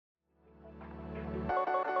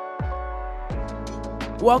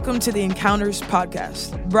Welcome to the Encounters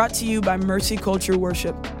Podcast, brought to you by Mercy Culture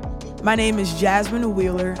Worship. My name is Jasmine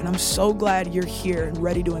Wheeler, and I'm so glad you're here and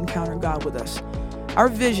ready to encounter God with us. Our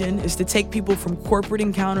vision is to take people from corporate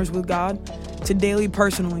encounters with God to daily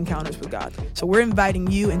personal encounters with God. So we're inviting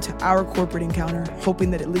you into our corporate encounter,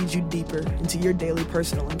 hoping that it leads you deeper into your daily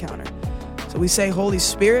personal encounter. So we say, Holy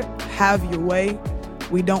Spirit, have your way.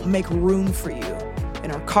 We don't make room for you. In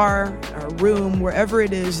our car, our room, wherever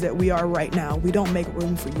it is that we are right now, we don't make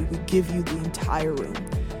room for you. We give you the entire room.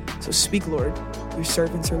 So speak, Lord. Your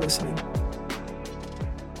servants are listening.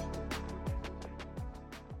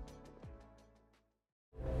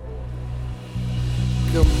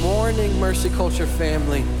 Good morning, Mercy Culture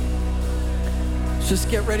family. Just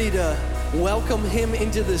get ready to welcome him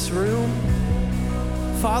into this room.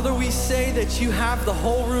 Father, we say that you have the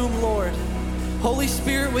whole room, Lord. Holy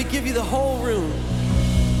Spirit, we give you the whole room.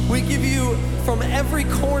 We give you from every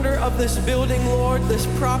corner of this building, Lord, this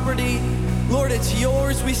property. Lord, it's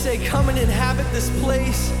yours. We say, come and inhabit this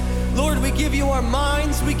place. Lord, we give you our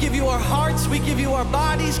minds. We give you our hearts. We give you our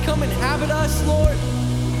bodies. Come inhabit us, Lord.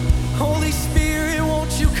 Holy Spirit,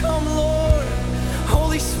 won't you come, Lord?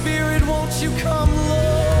 Holy Spirit, won't you come,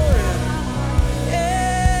 Lord?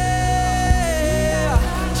 Yeah.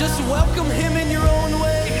 Just welcome him in your own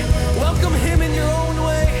way. Welcome him in your own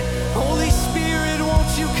way. Holy Spirit,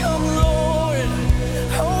 won't you come, Lord?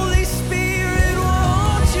 Holy Spirit,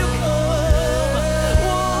 won't you come?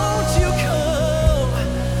 Won't you come?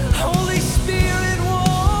 Holy Spirit,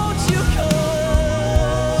 won't you come?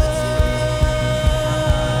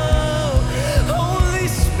 Holy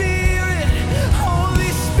Spirit,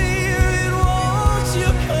 won't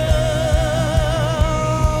you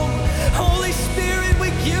come? Holy Spirit, we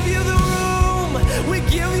give you the room. We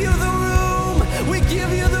give you the room. We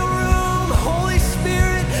give you the room. Holy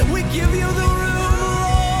Spirit, we give you the room, Lord.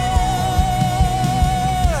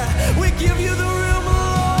 We give you the room,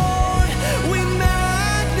 Lord. We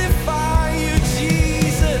magnify you,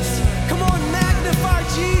 Jesus. Come on, magnify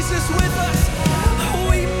Jesus with us.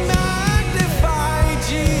 We magnify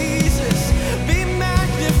Jesus. Be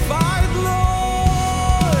magnified,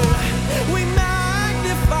 Lord. We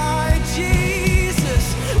magnify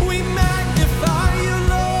Jesus. We magnify you,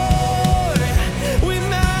 Lord. We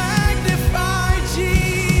magnify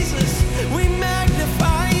Jesus. We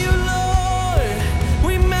magnify you, Lord.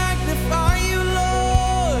 We magnify you,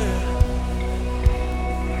 Lord.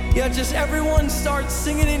 Yeah, just everyone start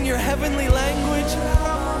singing in your heavenly language.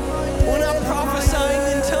 We're not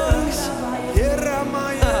prophesying in tongues.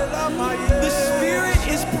 The Spirit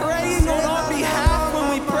is praying on our behalf when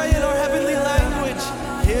we pray in our heavenly language.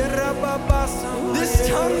 This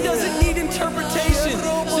tongue doesn't need interpretation,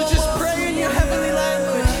 so just pray in your heavenly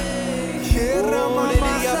language.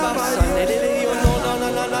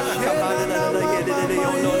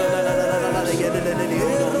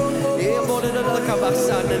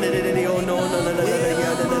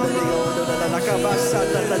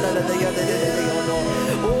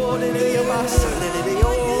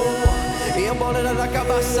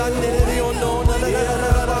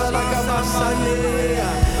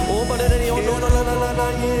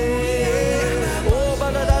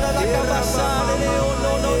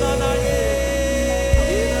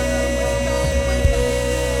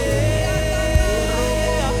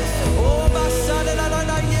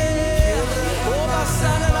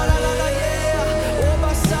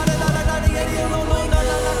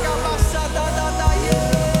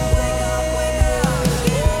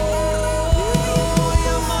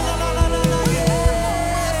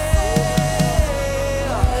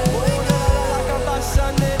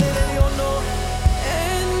 Sunday.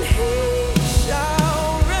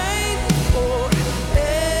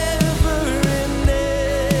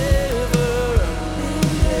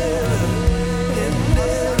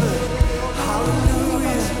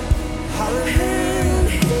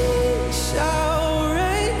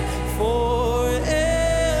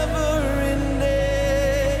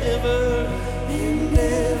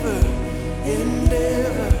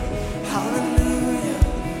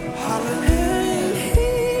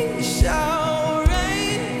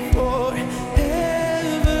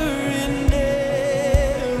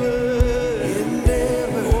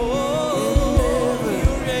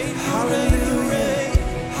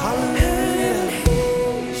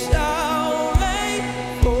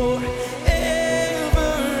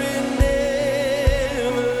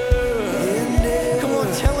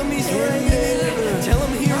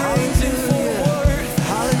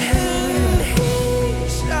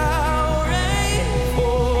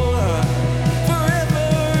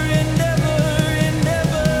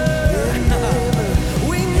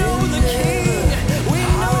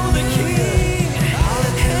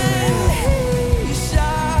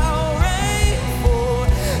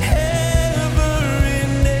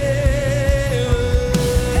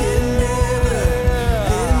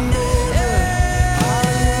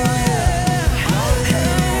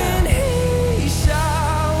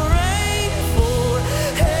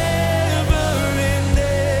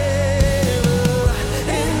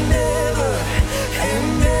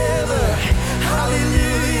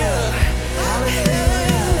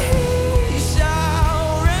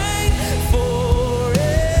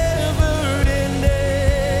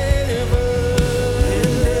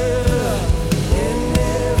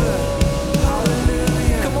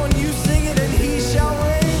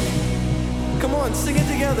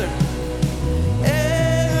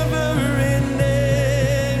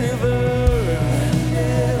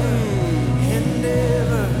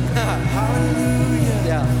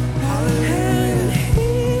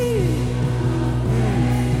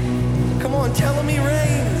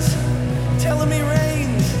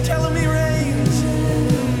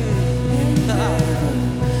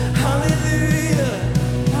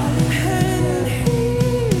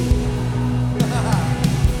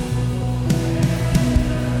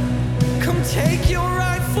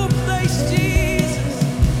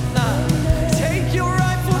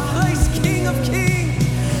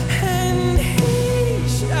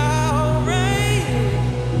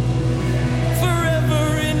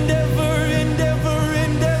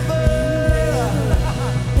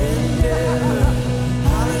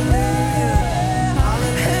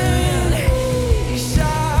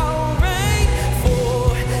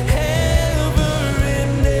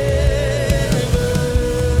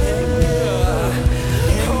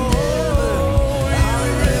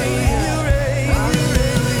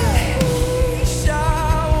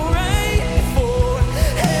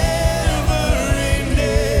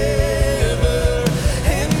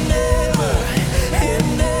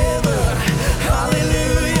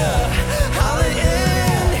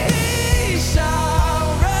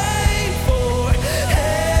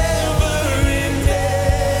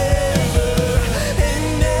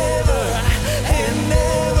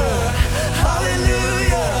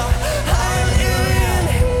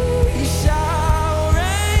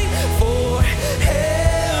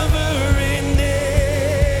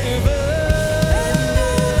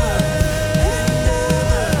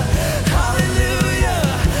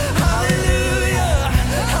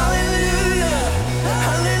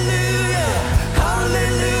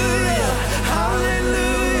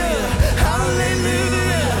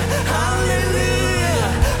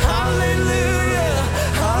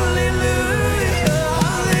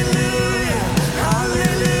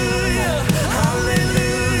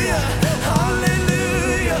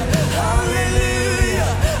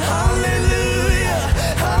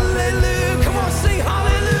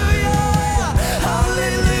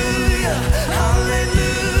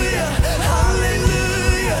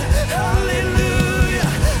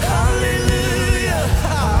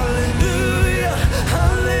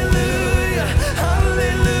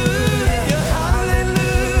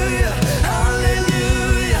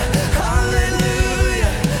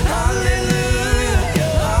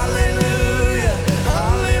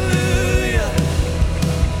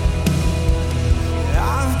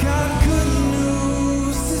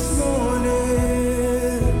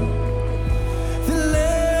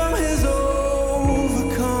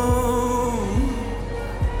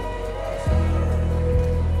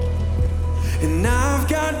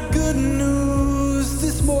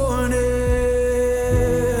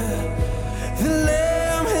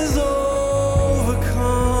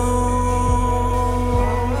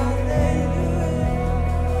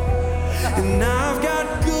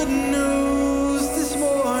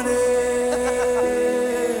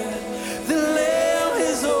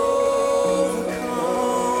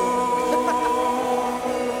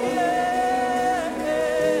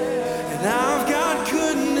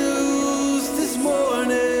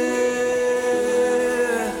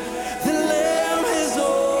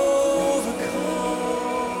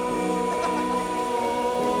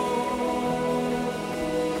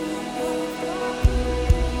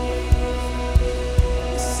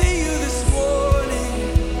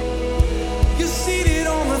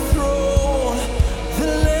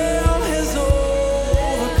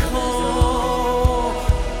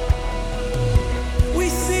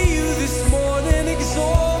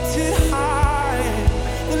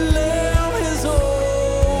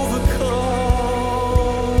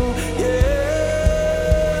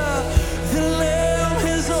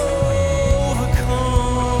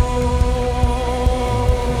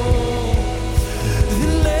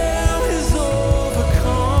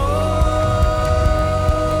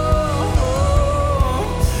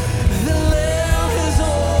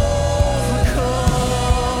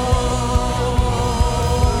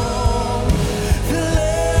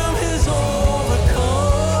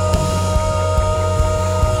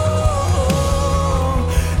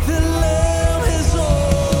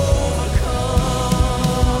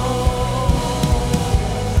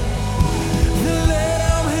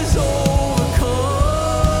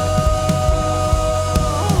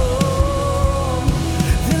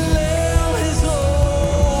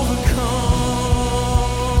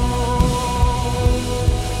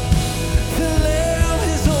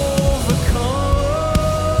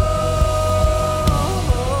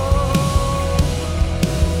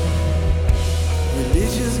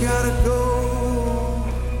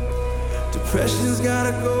 Depression's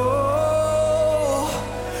gotta go.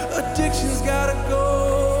 Addiction's gotta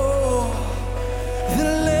go. The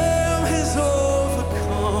Lamb has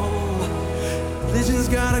overcome. Religion's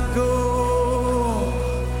gotta go.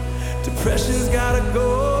 Depression's gotta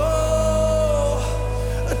go.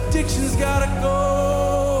 Addiction's gotta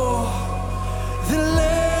go. The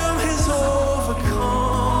Lamb has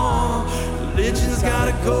overcome. Religion's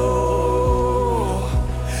gotta go.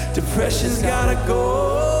 Depression's gotta go.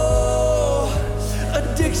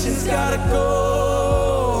 Addiction's gotta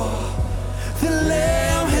go. The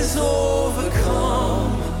Lamb has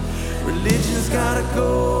overcome. Religion's gotta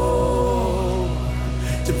go.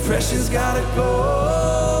 Depression's gotta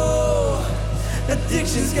go.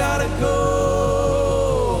 Addiction's gotta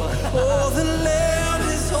go. Oh, the Lamb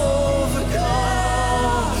has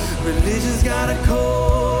overcome. Religion's gotta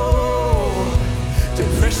go.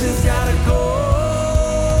 Depression's gotta go.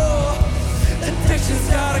 Addiction's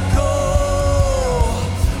gotta go.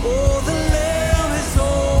 Oh, the Lamb has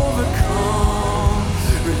overcome.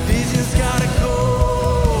 Religion's gotta go.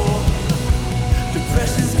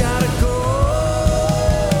 Depression's gotta go.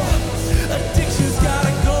 Addiction's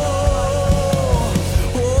gotta go.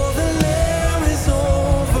 Oh, the Lamb has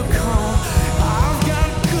overcome. I've got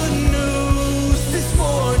good news this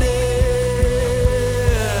morning.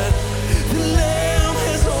 The Lamb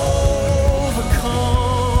has overcome.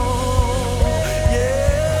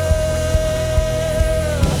 Yeah.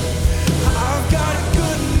 I've got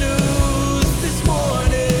good news this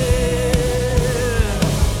morning.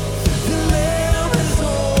 The Lamb has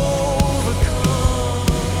overcome.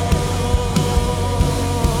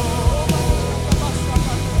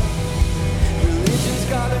 Religion's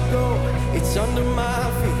gotta go. It's under my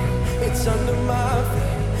feet. It's under my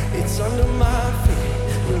feet. It's under my feet.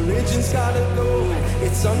 Religion's gotta go.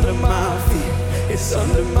 It's under my feet. It's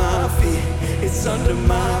under my feet. It's under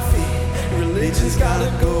my feet. Religion's gotta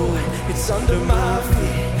go. It's under my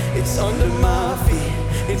feet. It's under my feet.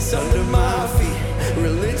 It's under my feet.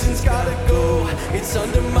 Religion's gotta go. It's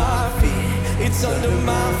under my feet. It's under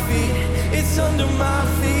my feet. It's under my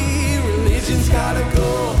feet. Religion's gotta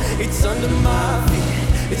go. It's under my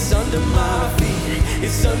feet. It's under my feet.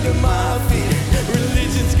 It's under my feet.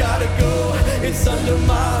 Religion's gotta go. It's under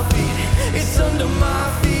my feet. It's under my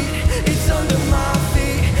feet. It's under my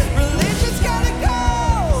feet. Religion's gotta go.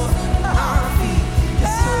 My feet. It's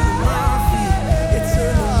under my feet. It's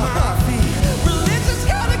under my feet. Religion's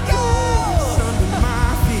gotta go. It's under my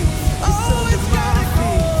feet. It's under my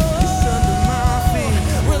feet. It's under my feet.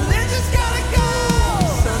 Religion's gotta go.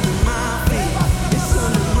 It's under my feet. It's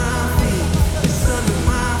under my feet. It's under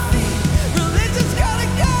my feet. Religion's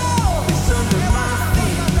gotta go. It's under my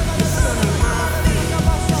feet. It's under my feet. It's under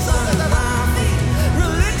my feet.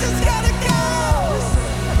 Religion's gotta go.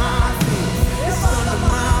 It's under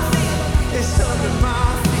my feet. It's under my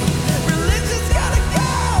feet. Religion's gotta go.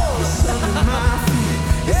 It's under my feet.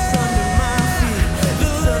 It's under my feet. The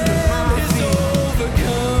Lamb has overcome.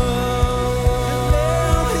 The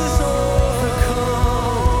Lamb has overcome.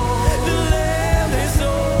 The Lamb has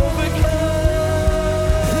overcome.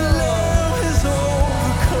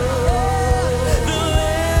 The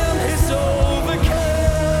Lamb has overcome. The Lamb has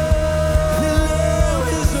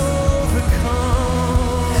overcome.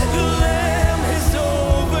 The Lamb has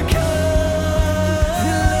overcome. The Lamb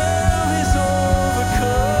has overcome.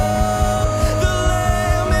 The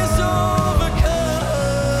Lamb has overcome.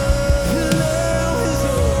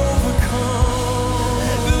 The Lamb has overcome. The Lamb has overcome.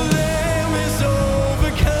 The Lamb has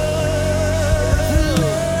overcome. The Lamb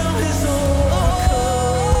has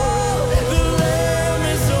overcome. The Lamb has overcome. The Lamb has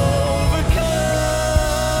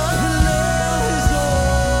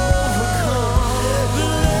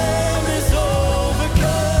overcome. The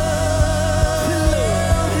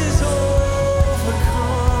Lamb has overcome.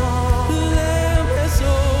 The Lamb has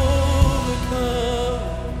overcome.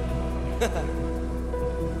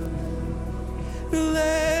 The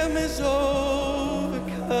Lamb has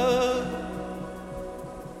overcome.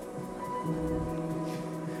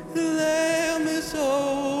 The Lamb has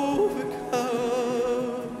overcome.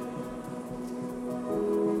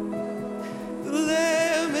 The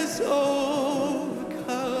Lamb has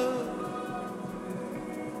overcome.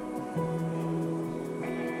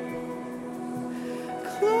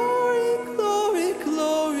 Glory, glory,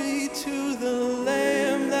 glory to the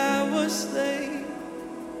Lamb that was slain.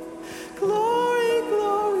 Glory,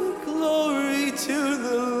 glory, glory.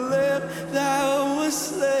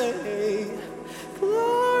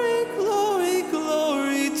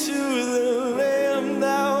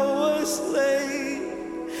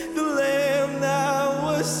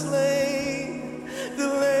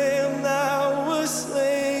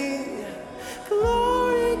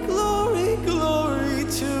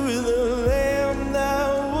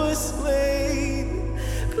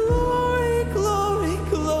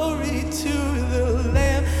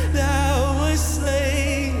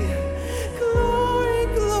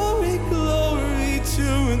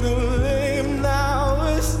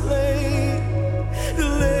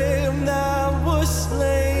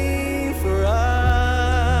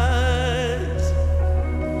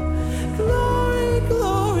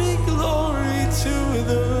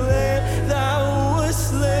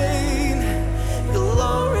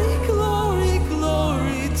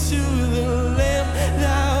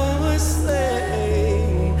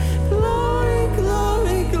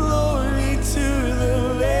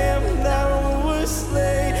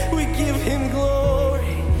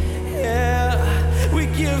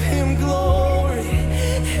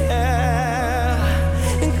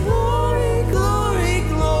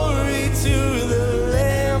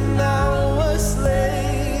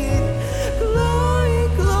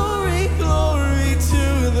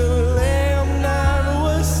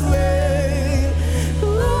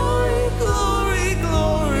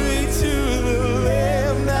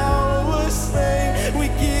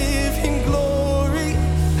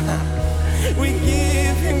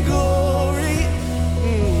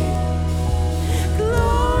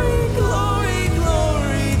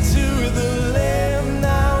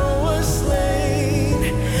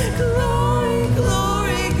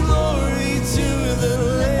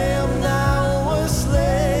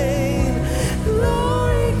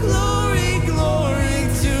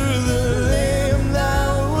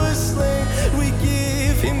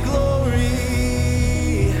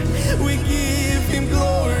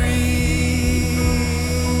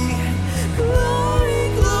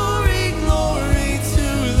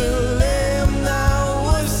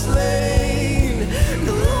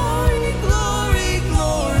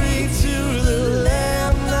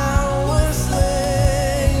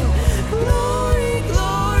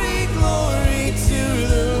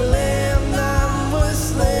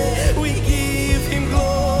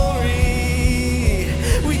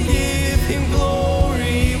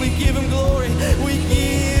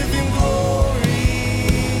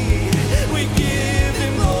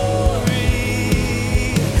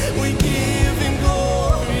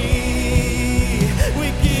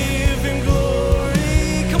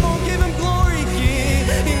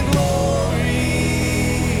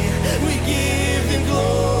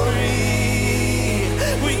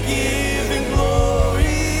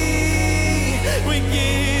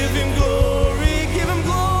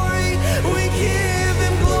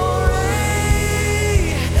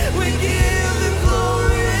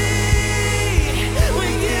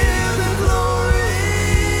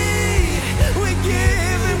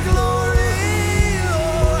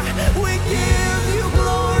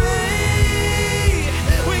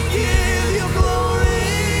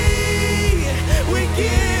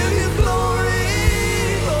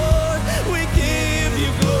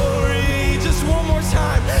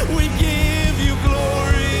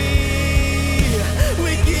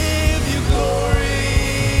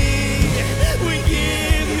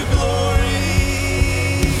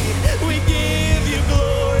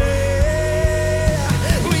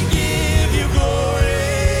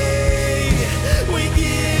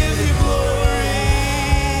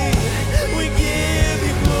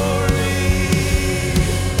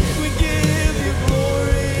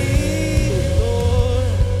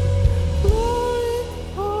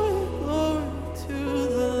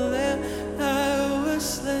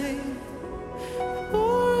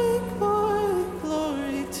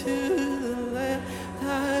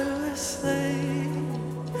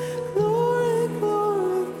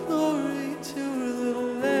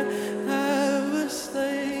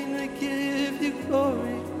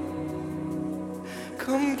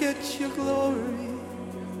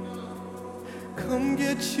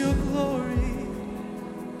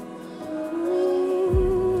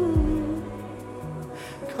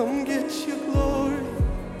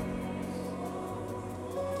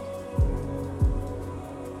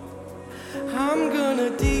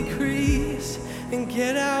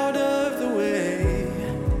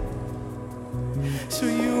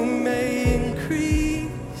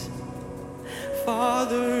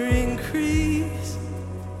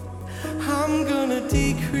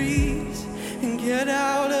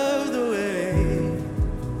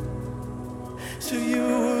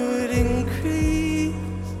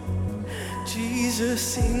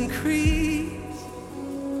 Jesus, increase.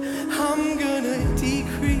 I'm gonna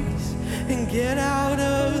decrease and get out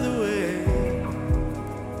of the way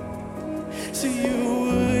so you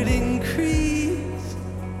would increase.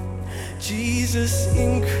 Jesus,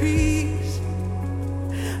 increase.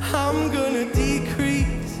 I'm gonna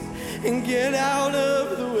decrease and get out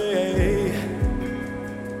of the way.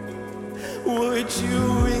 Would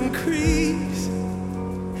you increase?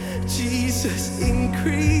 Jesus,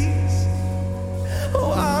 increase.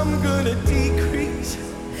 Oh, I'm gonna decrease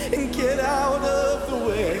and get out of the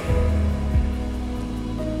way.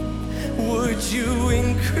 Would you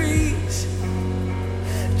increase?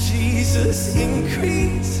 Jesus,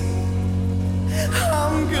 increase.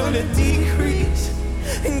 I'm gonna decrease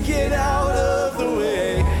and get out of the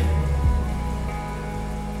way.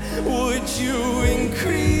 Would you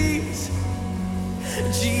increase?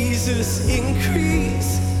 Jesus,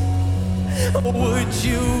 increase. Would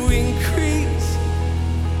you increase?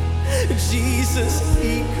 Jesus,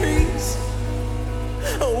 increase.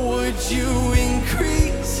 Would you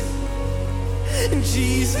increase?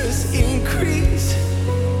 Jesus, increase.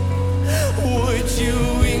 Would you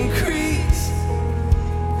increase?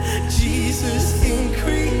 Jesus,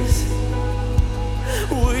 increase.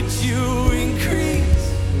 Would you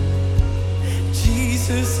increase?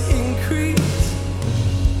 Jesus, increase.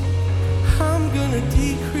 I'm gonna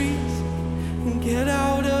decrease and get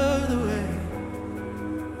out of the way.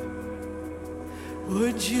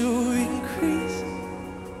 Would you increase?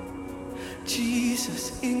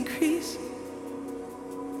 Jesus, increase.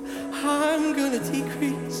 I'm gonna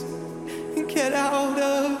decrease and get out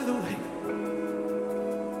of the way.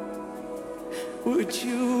 Would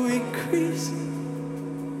you increase?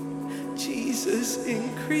 Jesus,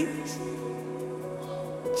 increase.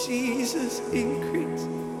 Jesus, increase.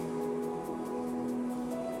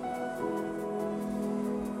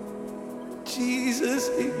 Jesus,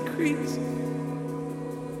 increase.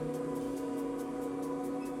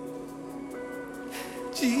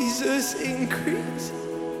 Jesus, increase.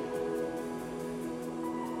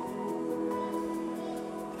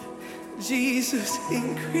 Jesus,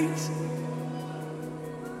 increase.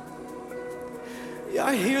 Yeah,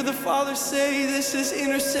 I hear the Father say this is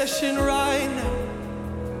intercession right now.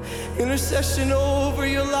 Intercession over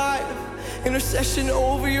your life. Intercession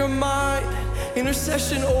over your mind.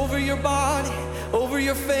 Intercession over your body, over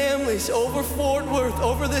your families, over Fort Worth,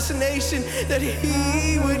 over this nation, that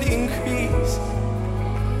He would increase.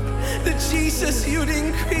 That Jesus, you'd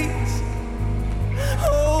increase.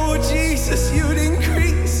 Oh, Jesus, you'd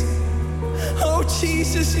increase. Oh,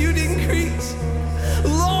 Jesus, you'd increase.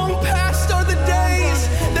 Long past are the days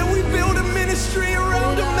that we build a ministry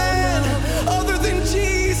around a man other than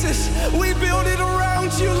Jesus. We build it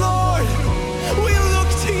around you, Lord. We look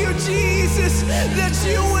to you, Jesus, that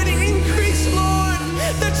you would increase, Lord.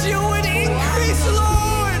 That you would increase,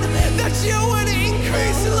 Lord. That you would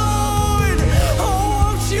increase, Lord. Oh,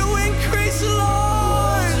 won't you increase,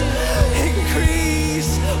 Lord?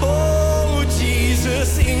 Increase. Oh,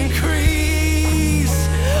 Jesus, increase.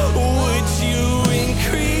 Would you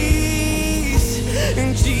increase?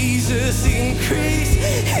 And Jesus, increase.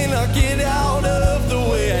 And I'll get out of the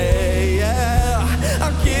way. Yeah.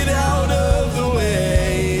 I'll get out of the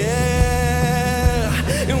way. Yeah.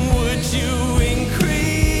 And would you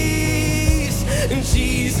increase? And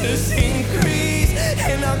Jesus, increase.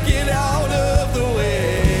 And I'll get out of the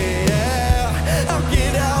way. Yeah. I'll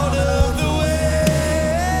get out of the way.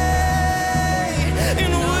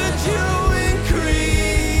 And would you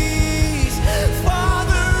increase?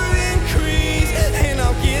 Father, increase. And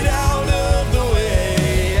I'll get out of the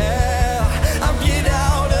way. Yeah. I'll get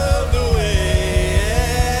out of the way.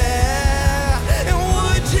 Yeah. And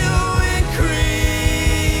would you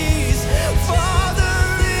increase? Father,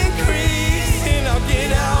 increase. And I'll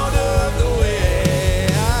get out of the way.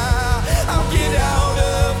 I'll get out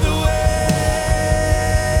of the way.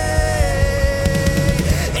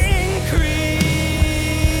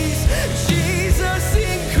 Increase. Jesus,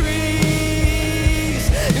 increase.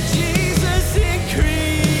 Jesus,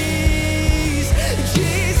 increase.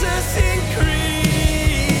 Jesus,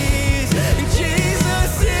 increase.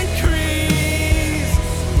 Jesus, increase.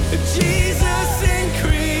 Jesus,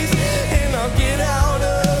 increase. And I'll get out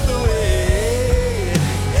of the way.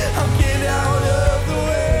 I'll get out of the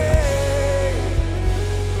way.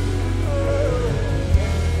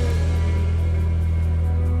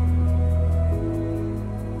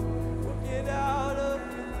 We'll get out of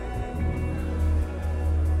the way.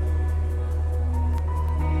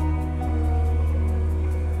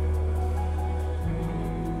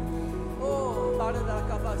 Oh,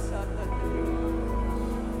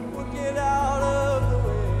 we'll get out of the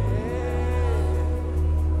way.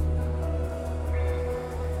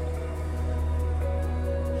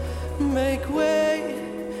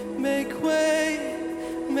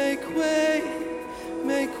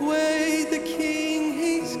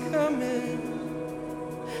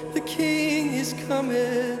 The King is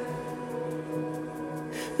coming.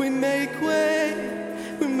 We make way,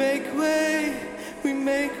 we make way, we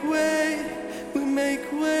make way, we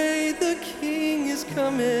make way. The King is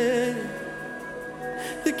coming.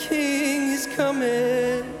 The King is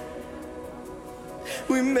coming.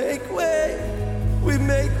 We make way, we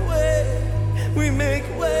make way, we make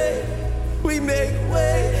way, we make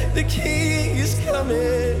way. The King is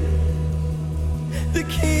coming. The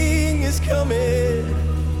King is coming.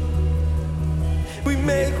 We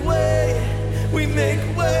make way, we make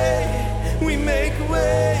way, we make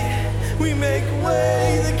way, we make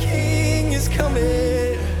way. The King is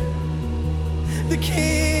coming. The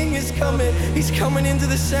King is coming. He's coming into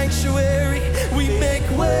the sanctuary. We make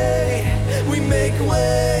way, we make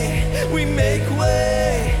way, we make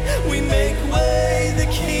way, we make way. The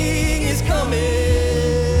King is coming.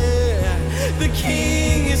 The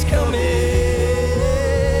King is coming.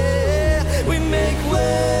 We make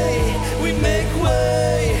way, we make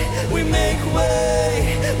way, we make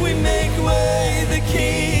way, we make way. The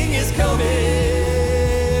King is coming.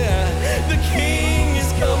 The King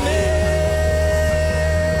is coming.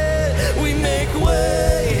 We make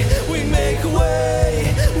way, we make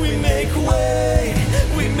way, we make way,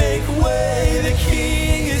 we make way. The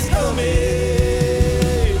King is coming.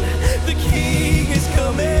 The King is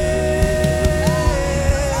coming.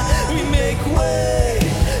 We make way,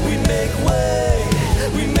 we make way,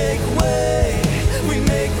 we make way, we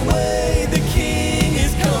make way. The King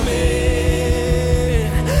is coming.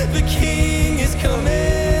 The King is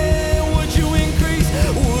coming. Would you increase?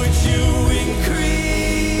 Would you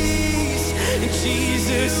increase?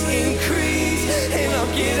 Jesus, increase. And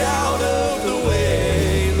I'll get out of the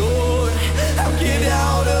way, Lord. I'll get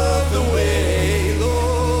out of the way,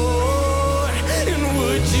 Lord. And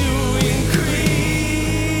would you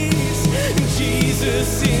increase? Jesus,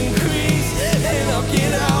 increase. And I'll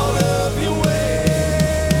get out of your way.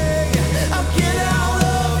 I'll get out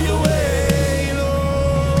of your way,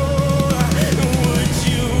 Lord. Would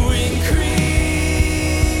you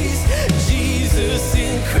increase? Jesus,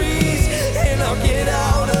 increase. And I'll get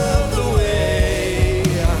out of the way.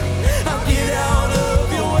 I'll get out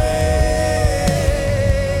of your way.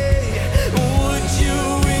 Would you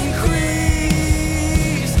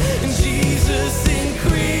increase? Jesus,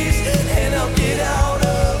 increase. And I'll get out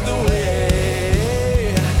of the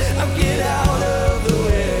way. I'll get out of the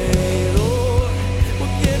way, Lord.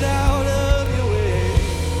 We'll get out of your way.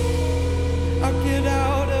 I'll get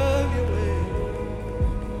out of your way.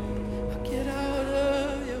 I'll get out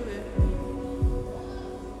of your way.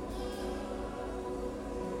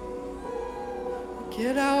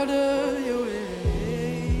 Get out of your way.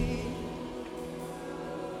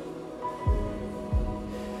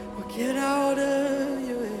 We'll get out of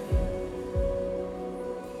your way.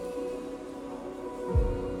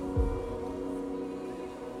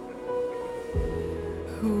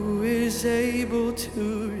 Who is able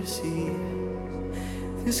to receive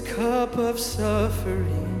this cup of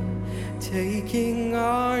suffering, taking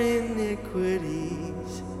our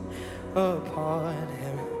iniquities upon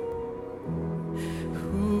him?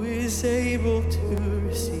 Who is able to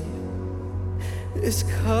receive this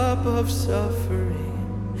cup of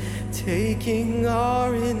suffering, taking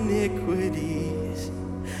our iniquities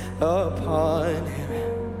upon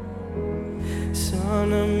him?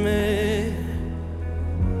 Son of man,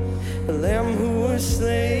 the Lamb who was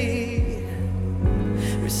slain,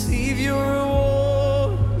 receive your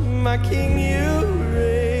reward, my King, you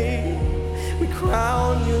reign. We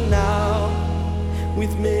crown you now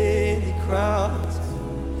with many crowns.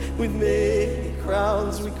 With many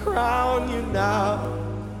crowns, we crown you now.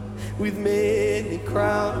 With many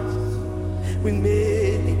crowns, with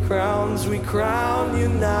many crowns, we crown you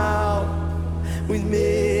now. With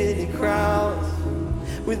many crowns,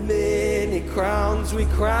 with many crowns, we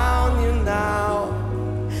crown you now.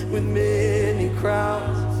 With many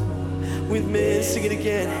crowns, with many, sing it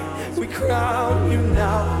again. We crown you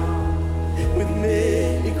now. With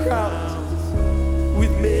many crowns.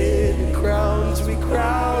 With many crowns, we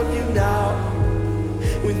crown you now.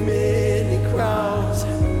 With many crowns,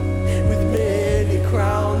 with many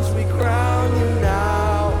crowns, we crown you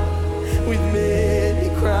now. With many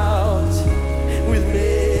crowns, with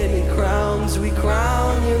many crowns, we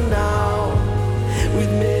crown you now.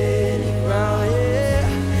 With many crowns, yeah.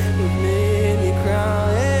 With many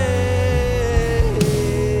crowns, yeah.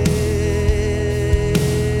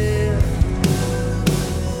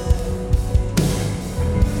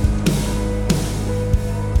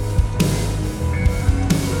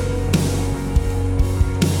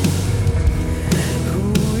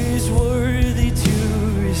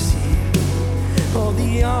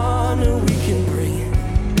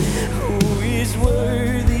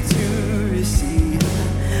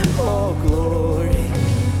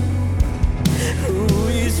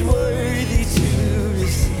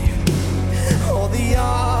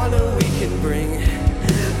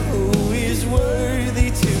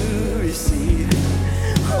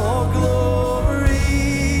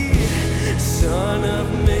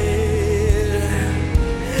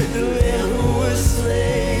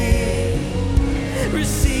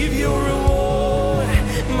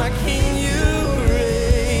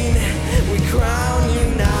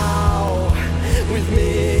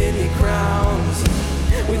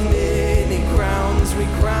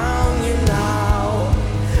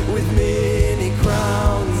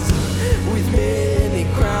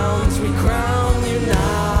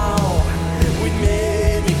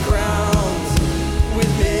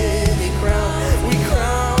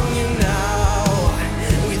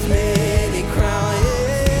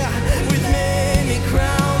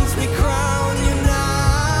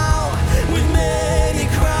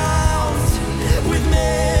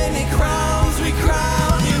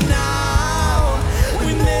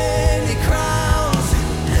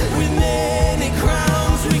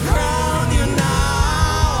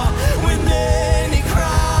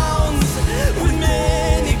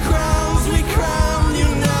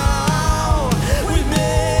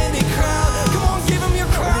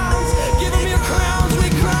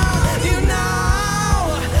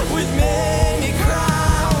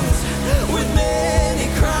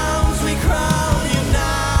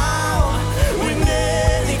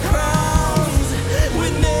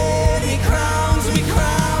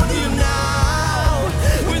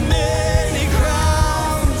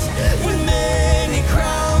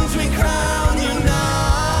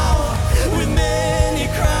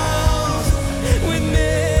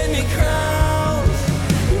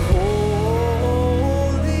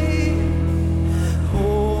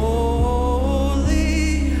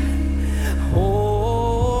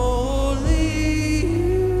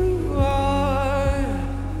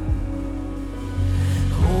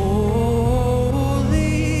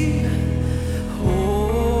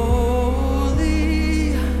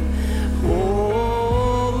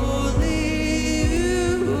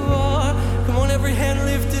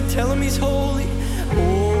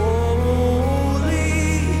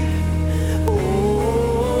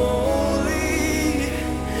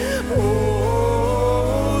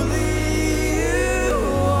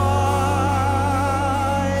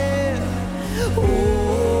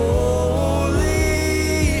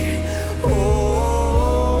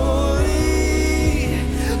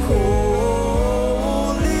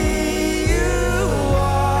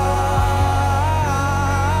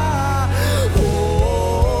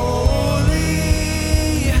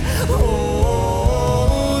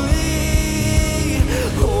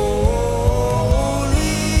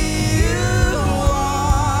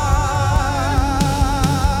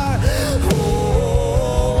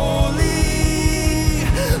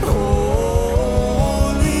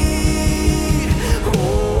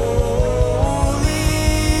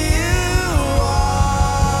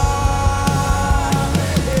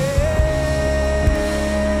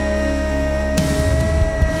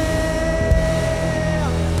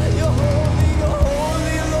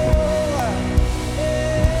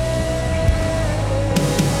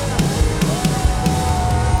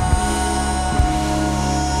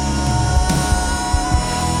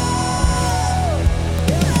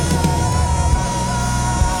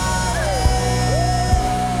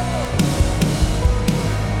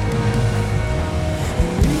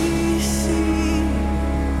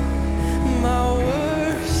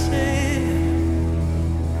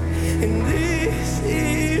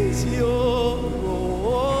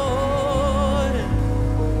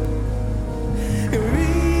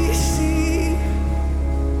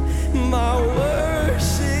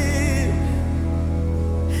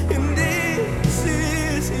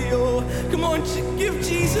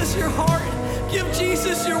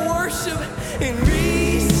 your worship and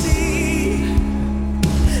receive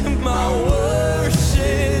my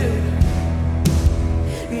worship.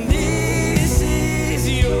 This is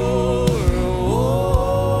your reward.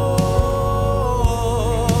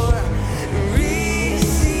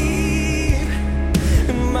 Receive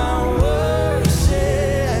my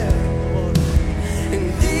worship,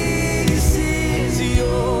 and this is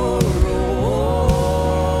your reward.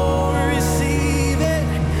 Receive it,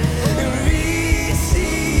 and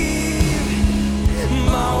receive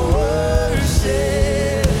my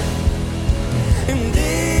worship, and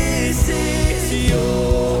this is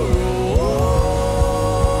your reward.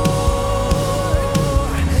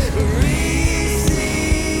 Receive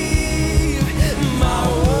my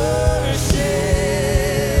worship,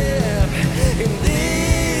 and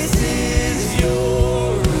this is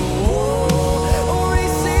your reward. Oh,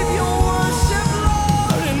 receive your worship,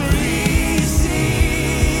 Lord, and receive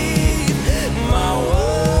my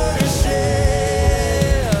worship,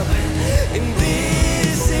 and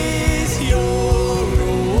this is your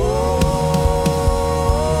reward.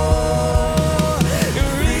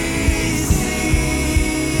 Receive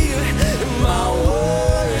my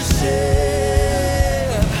worship,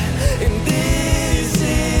 and this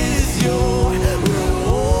is your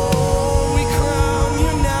reward. We crown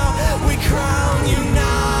you now, we crown you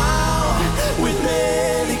now with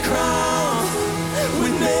many crowns,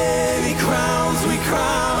 with many crowns. We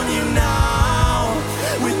crown you now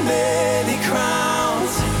with many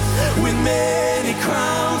crowns, with many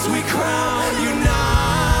crowns. We crown you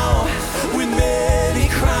now with many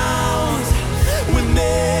crowns, with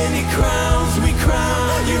many crowns. We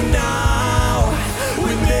crown you now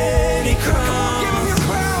with many crowns. Give him your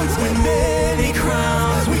crowns. With many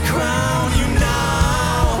crowns, we crown you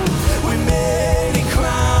now with many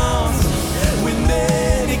crowns, with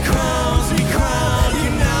many crowns. We crown you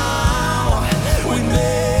now with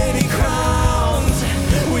many crowns,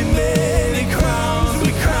 with many crowns.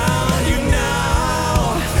 We crown you now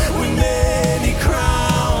with many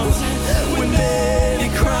crowns, with many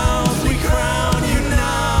crowns. We crown you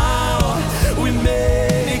now with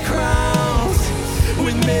many crowns,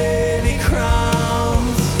 with many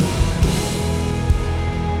crowns.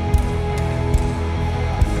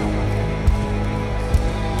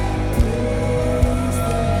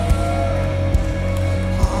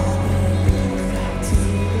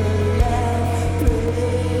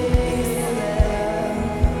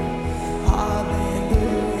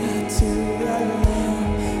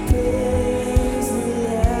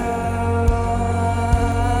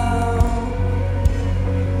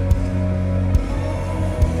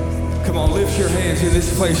 Come on, lift your hands in this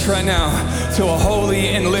place right now to a holy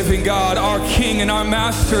and living God. Our King and our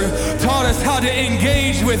Master taught us how to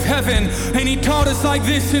engage with heaven. And he taught us like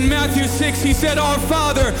this in Matthew 6. He said, "Our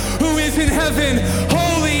Father who is in heaven,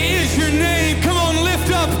 holy is your name." Come on,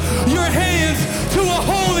 lift up your hands to a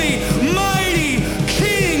holy, mighty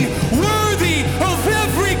King, worthy of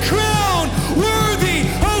every crown, worthy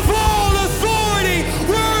of all authority,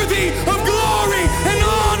 worthy of glory and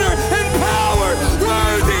honor and power,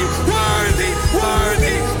 worthy, worthy,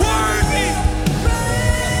 worthy, worthy.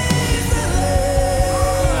 Praise the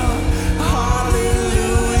Lamb.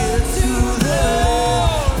 Hallelujah to the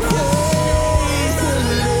Lamb. Praise the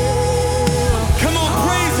Lamb. Come on,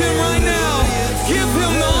 praise him right now. Give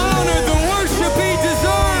him the honor, the worship he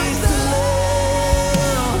deserves. Praise the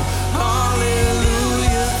Lamb.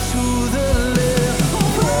 Hallelujah to the Lamb.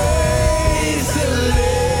 Praise the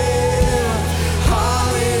Lamb.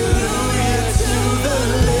 Hallelujah to the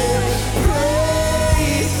Lamb.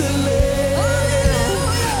 Praise the Lamb.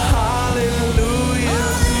 Hallelujah to the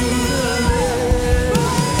Lamb.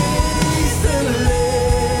 Praise the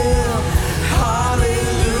Lamb.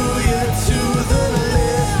 Hallelujah to the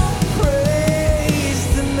Lamb. Praise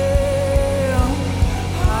the Lamb.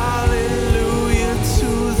 Hallelujah to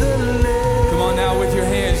the Lamb. Come on now with your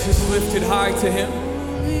hands just lifted high to him.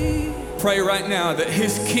 Pray right now that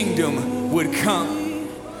his kingdom would come.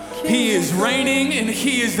 He is reigning and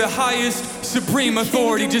he is the highest supreme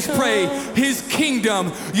authority. Just pray, his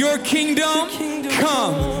kingdom, your kingdom,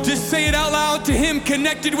 come. Just say it out loud to him,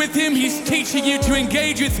 connected with him. He's teaching you to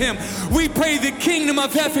engage with him. We pray the kingdom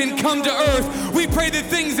of heaven come to earth. We pray the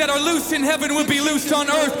things that are loose in heaven will be loosed on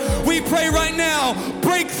earth. We pray right now,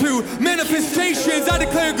 breakthrough, manifestations. I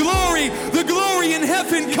declare glory, the glory in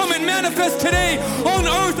heaven come and manifest today on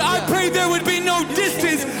earth. I pray there would be no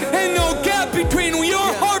distance and no gap between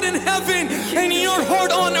your heart in heaven and your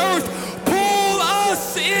heart on earth. Pull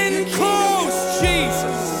us in close,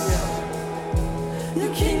 Jesus.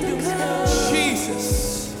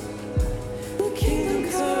 Jesus.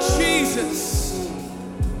 Jesus.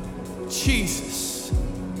 Jesus.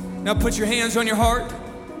 Now put your hands on your heart.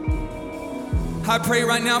 I pray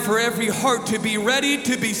right now for every heart to be ready,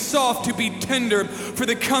 to be soft, to be tender for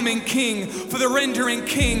the coming King, for the rendering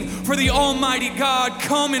King, for the Almighty God.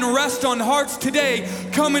 Come and rest on hearts today.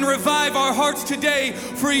 Come and revive our hearts today,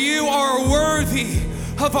 for you are worthy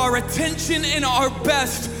of our attention and our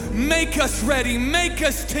best. Make us ready. Make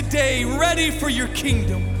us today ready for your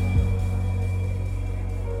kingdom.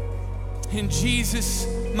 In Jesus'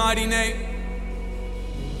 mighty name,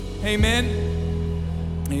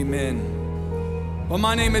 amen. Amen. Well,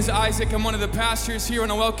 my name is Isaac. I'm one of the pastors here, and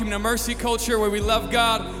I welcome you to Mercy Culture, where we love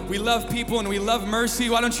God, we love people, and we love mercy.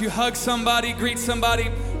 Why don't you hug somebody, greet somebody,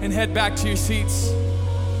 and head back to your seats.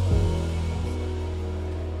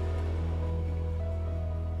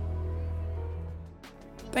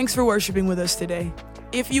 Thanks for worshiping with us today.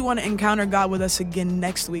 If you want to encounter God with us again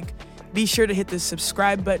next week, be sure to hit the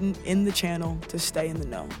subscribe button in the channel to stay in the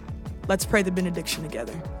know. Let's pray the benediction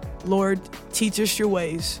together. Lord, teach us your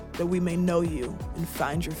ways that we may know you and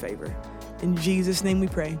find your favor. In Jesus' name we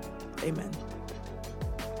pray, amen.